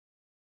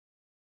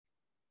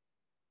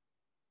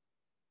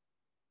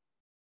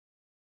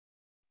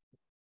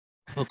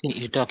 Okay,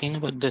 you're talking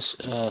about this,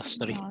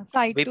 sorry.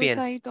 Site to VPN.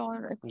 site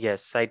or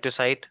Yes, site to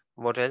site.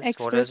 What else? What else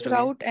express do we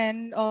have? route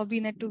and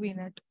VNet to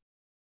VNet.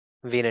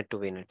 VNet to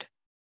VNet.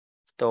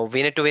 तो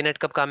VNet to VNet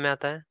कब काम में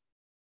आता है?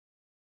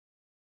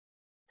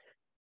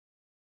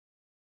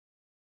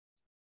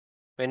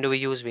 When do we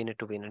use VNet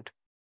to VNet?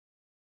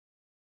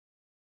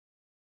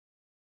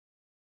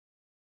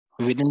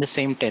 Within the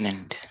same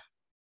tenant.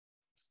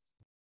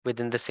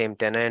 Within the same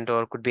tenant,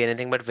 or could be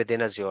anything but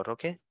within Azure,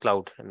 okay?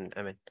 Cloud,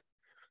 I mean.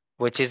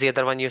 Which is the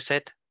other one you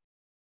said?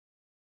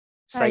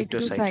 Site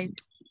to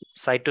site.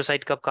 Site to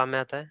site कब काम में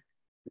आता है?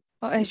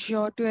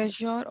 Azure to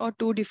Azure or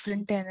two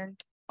different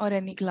tenant or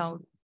any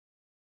cloud.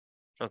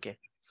 Okay.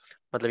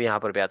 मतलब यहाँ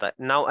पर भी आता है.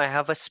 Now I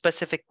have a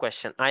specific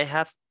question. I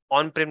have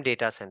on-prem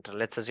data center.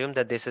 Let's assume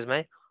that this is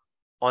my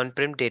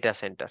on-prem data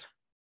center.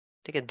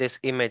 ठीक है? This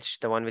image,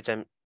 the one which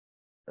I'm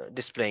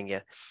displaying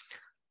here.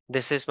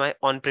 This is my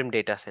on-prem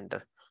data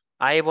center.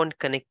 I want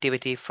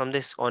connectivity from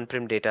this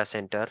on-prem data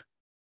center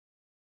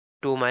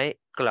to my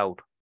cloud.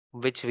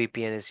 Which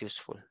VPN is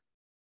useful?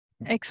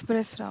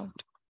 Express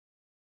route.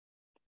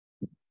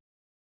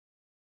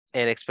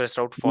 And express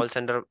route falls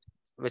under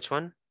which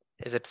one?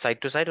 Is it site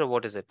to site or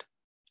what is it?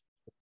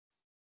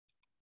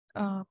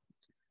 I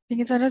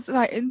think it's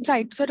in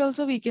site to site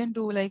also we can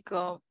do like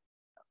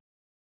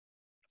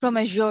from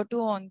Azure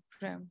to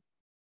on-prem.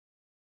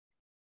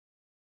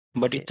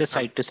 But Okay, it's a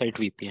site to site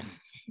VPN.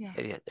 Yeah.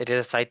 It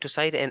is a site to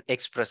site and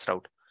express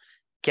route.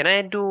 Can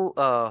I do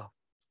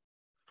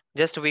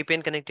just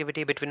VPN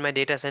connectivity between my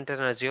data center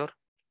and Azure?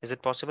 Is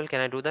it possible?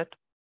 Can I do that?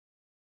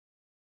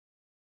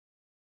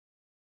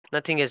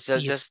 Nothing is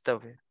Yes. just the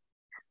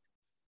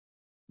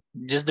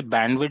Just the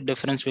bandwidth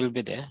difference will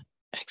be there.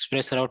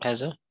 Express route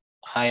has a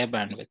higher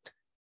bandwidth.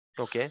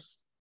 okay.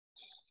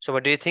 So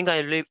what do you think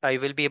I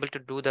will be able to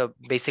do the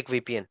basic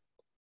VPN?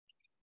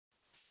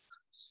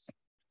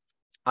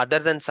 Other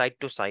than site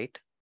to site.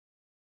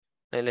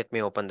 Let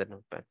me open the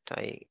notepad.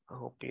 I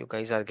hope you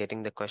guys are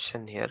getting the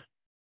question here.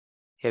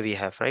 Here we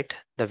have, right?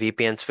 The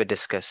VPNs we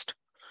discussed.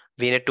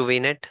 VNet to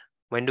VNet.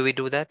 When do we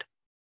do that?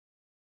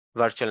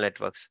 Virtual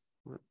networks.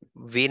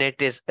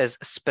 VNet is a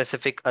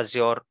specific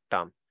Azure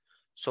term.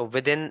 So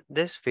within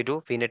this, we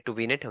do VNet to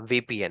VNet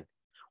VPN.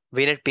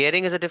 VNet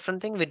peering is a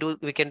different thing.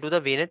 We can do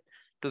the VNet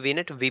to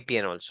VNet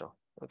VPN also.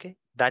 Okay,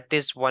 that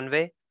is one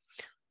way.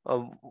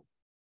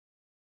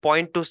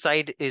 Point to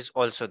site is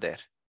also there.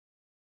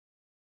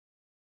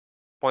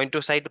 Point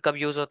to site कब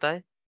use होता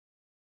है?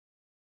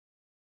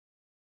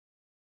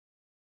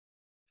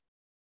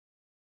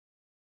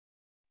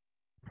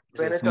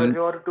 When it's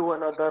Azure to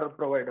another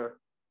provider.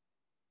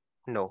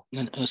 No.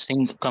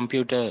 Single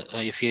computer,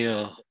 if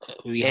you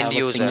we have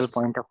a single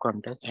point of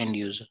contact, end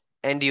user.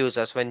 End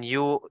users, when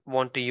you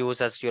want to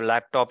use as your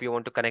laptop, you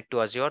want to connect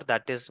to Azure,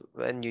 that is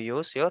when you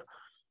use your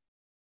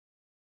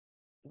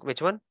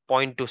which one?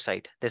 Point to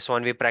site. This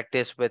one we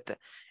practice with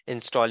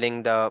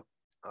installing the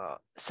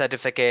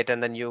certificate,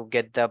 and then you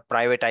get the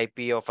private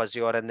IP of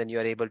Azure, and then you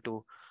are able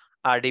to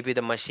RDP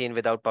the machine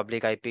without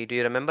public IP. Do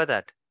you remember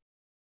that?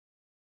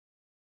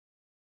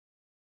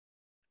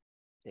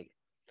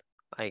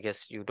 I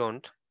guess you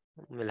don't.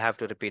 We'll have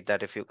to repeat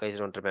that if you guys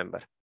don't remember.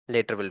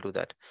 Later we'll do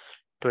that.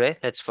 Today,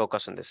 let's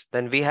focus on this.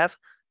 Then we have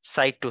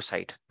site to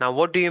site. Now,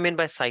 what do you mean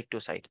by site to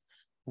site?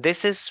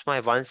 This is my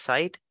one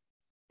site,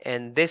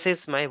 and this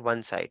is my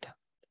one site.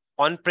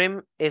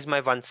 On-prem is my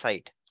one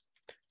site.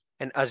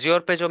 And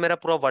Azure पे जो मेरा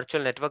पूरा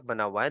virtual network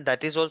बना हुआ है,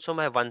 that is also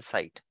my one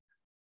site.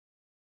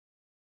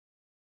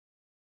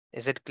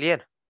 Is it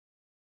clear?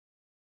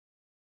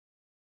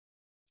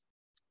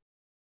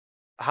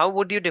 How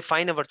would you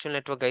define a virtual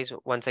network, guys?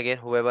 Once again,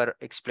 whoever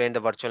explained the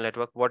virtual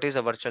network, what is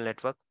a virtual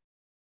network?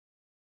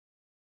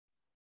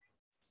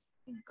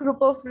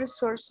 Group of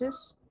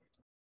resources.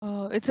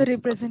 It's a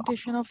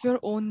representation of your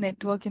own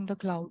network in the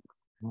cloud.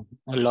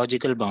 A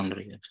logical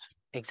boundary.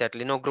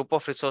 Exactly. No, group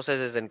of resources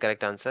is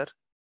incorrect answer.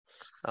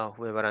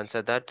 Whoever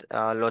answered that.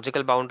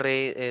 Logical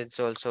boundary is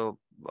also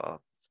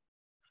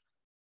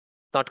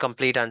not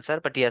complete answer,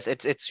 but yes,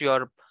 it's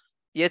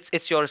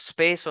your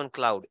space on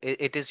cloud.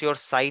 It is your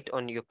site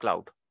on your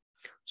cloud.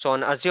 So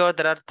on Azure,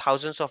 there are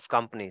thousands of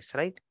companies,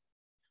 right?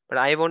 But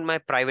I want my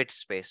private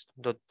space.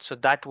 So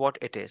that's what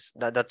it is.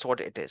 That's what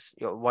it is.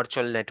 Your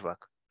virtual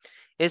network.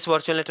 इस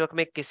virtual network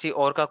में किसी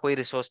और का कोई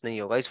resource नहीं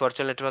होगा. इस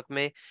virtual network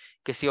में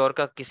किसी और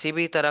का किसी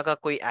भी तरह का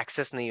कोई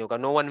एक्सेस नहीं होगा.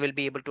 No one will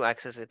be able to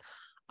access it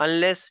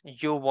unless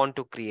you want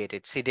to create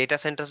it. See, data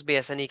centers भी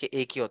ऐसा नहीं कि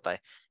एक ही होता है.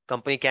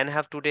 Company can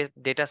have two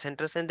data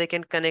centers and they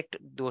can connect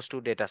those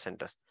two data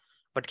centers.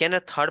 But can a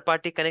third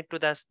party connect to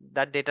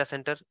that data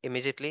center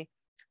immediately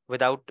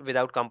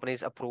without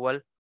company's approval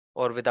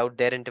or without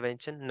their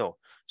intervention? No.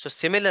 So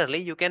similarly,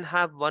 you can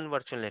have one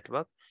virtual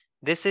network.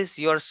 This is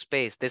your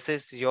space. This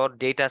is your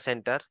data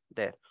center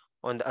there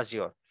on the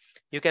Azure.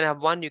 You can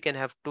have one, you can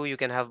have two, you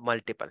can have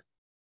multiple.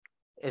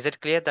 Is it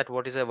clear that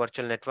what is a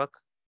virtual network?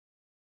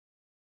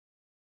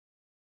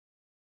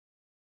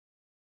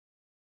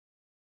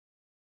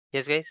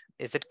 Yes, guys,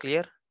 is it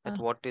clear that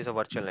what is a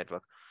virtual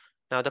network?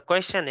 Now the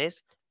question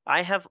is,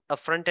 I have a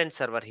front end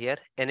server here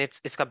and it's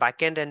iska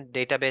backend and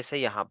database hai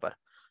yahan par.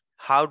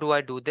 How do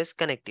I do this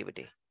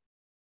connectivity?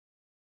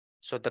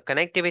 So the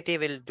connectivity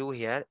we'll do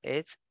here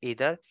is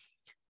either,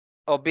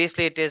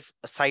 obviously it is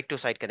site to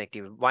site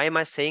connectivity. Why am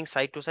I saying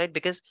site to site?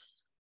 Because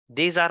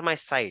these are my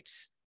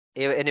sites.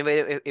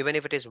 Even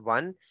if it is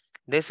one,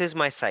 this is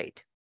my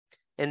site.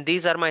 And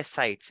these are my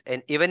sites.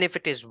 And even if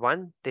it is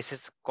one, this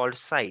is called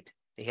site.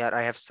 Here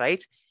I have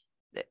sites.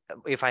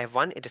 If I have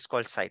one, it is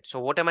called site. So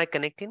what am I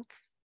connecting?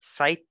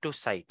 Site to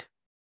site.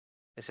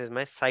 This is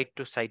my site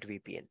to site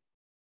VPN.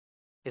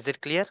 Is it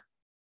clear?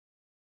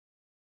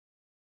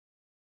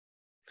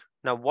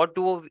 Now, what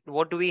do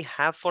we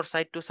have for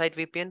site to site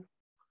VPN?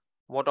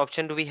 What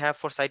option do we have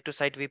for site to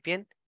site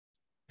VPN?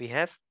 We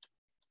have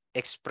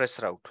express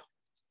route.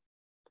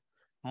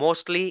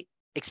 Mostly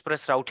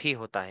express route ही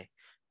होता है.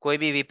 कोई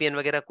भी VPN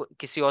वगैरह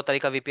किसी और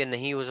तरीका VPN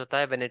नहीं use होता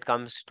है when it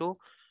comes to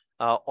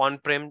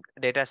on-prem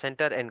data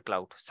center and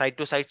cloud. Site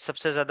to site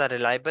सबसे ज्यादा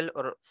reliable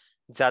और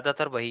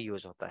ज्यादातर वही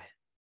यूज होता है.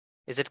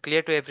 Is it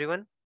clear to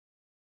everyone?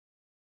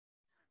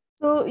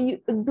 So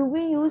do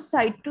we use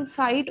site to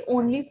site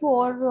only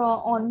for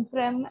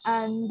on-prem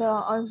and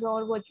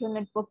Azure virtual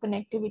network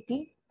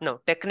connectivity? No,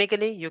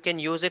 technically you can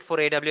use it for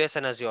AWS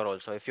and Azure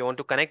also. If you want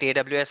to connect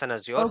AWS and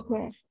Azure,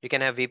 okay, you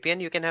can have VPN,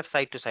 you can have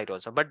site to site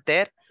also. But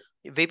there,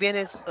 VPN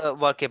is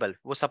workable.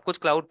 वो सब कुछ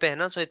cloud पे है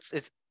ना, so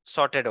it's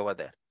sorted over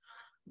there.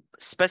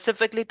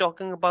 Specifically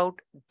talking about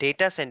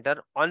data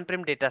center,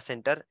 on-prem data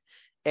center,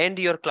 and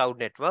your cloud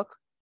network,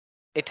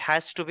 it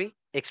has to be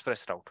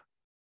express route.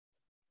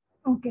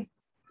 okay.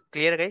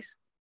 Clear, guys?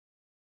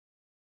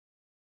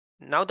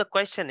 Now the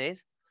question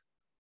is,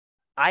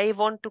 I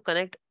want to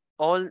connect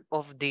all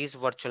of these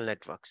virtual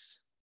networks.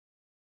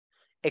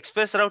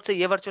 Express route से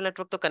ये virtual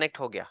network तो connect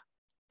हो गया,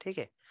 ठीक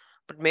है?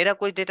 But मेरा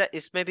कोई data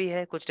इसमें भी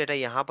है, कुछ data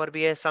यहाँ पर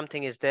भी है,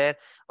 something is there,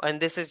 and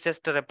this is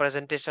just a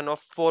representation of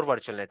 4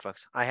 virtual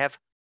networks. I have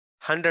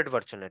 100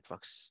 virtual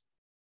networks.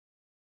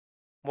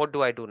 What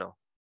do I do now?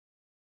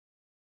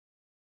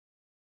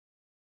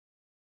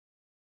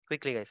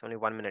 Quickly, guys, only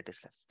 1 minute is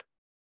left.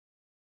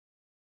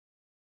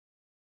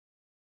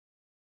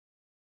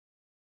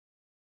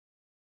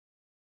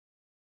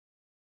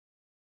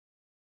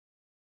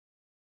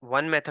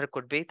 One method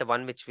could be the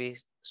one which we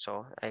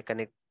saw. I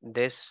connect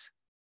this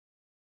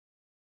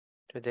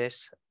to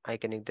this. I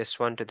connect this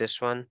one to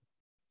this one.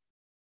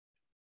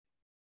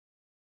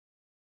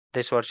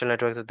 This virtual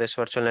network to this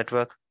virtual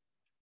network.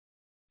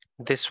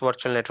 This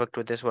virtual network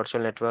to this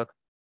virtual network.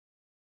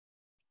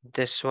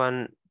 This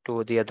one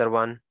to the other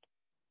one.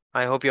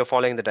 I hope you're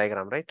following the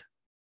diagram, right?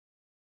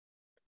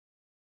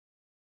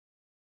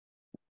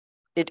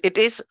 It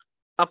is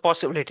a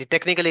possibility.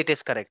 Technically, it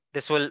is correct.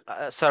 This will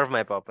serve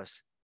my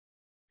purpose.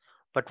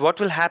 But what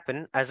will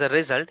happen as a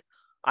result?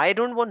 I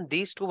don't want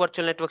these two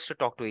virtual networks to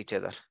talk to each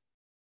other.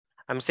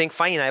 I'm saying,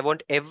 fine, I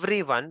want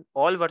everyone,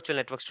 all virtual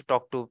networks to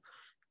talk to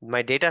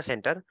my data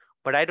center,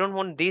 but I don't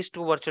want these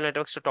two virtual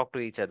networks to talk to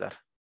each other.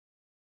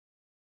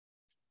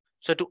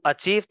 So to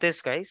achieve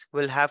this, guys,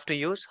 we'll have to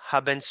use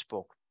hub and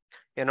spoke.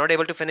 You're not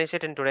able to finish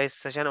it in today's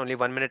session. Only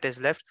 1 minute is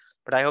left,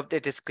 but I hope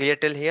it is clear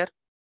till here.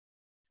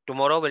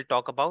 Tomorrow we'll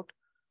talk about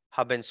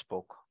hub and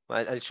spoke.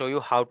 I'll show you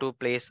how to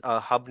place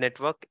a hub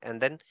network and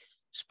then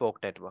spoke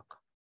network.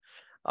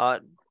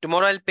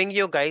 Tomorrow I'll ping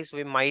you guys.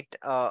 We might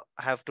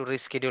have to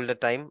reschedule the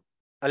time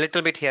a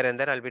little bit here and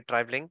there. I'll be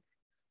traveling.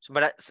 So,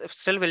 but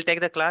still we'll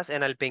take the class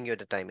and I'll ping you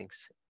the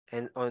timings.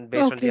 And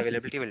based on the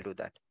availability, we'll do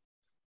that.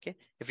 Okay.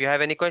 If you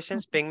have any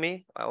questions, ping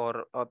me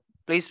or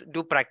please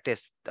do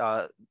practice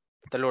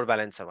the load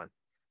balancer one.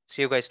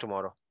 See you guys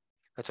tomorrow.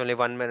 It's only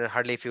 1 minute,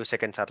 hardly a few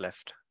seconds are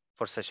left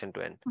for session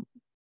to end.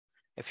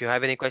 If you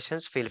have any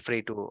questions, feel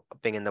free to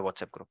ping in the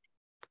WhatsApp group.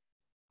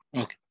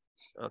 Okay.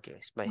 Okay,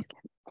 bye.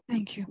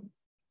 Thank you.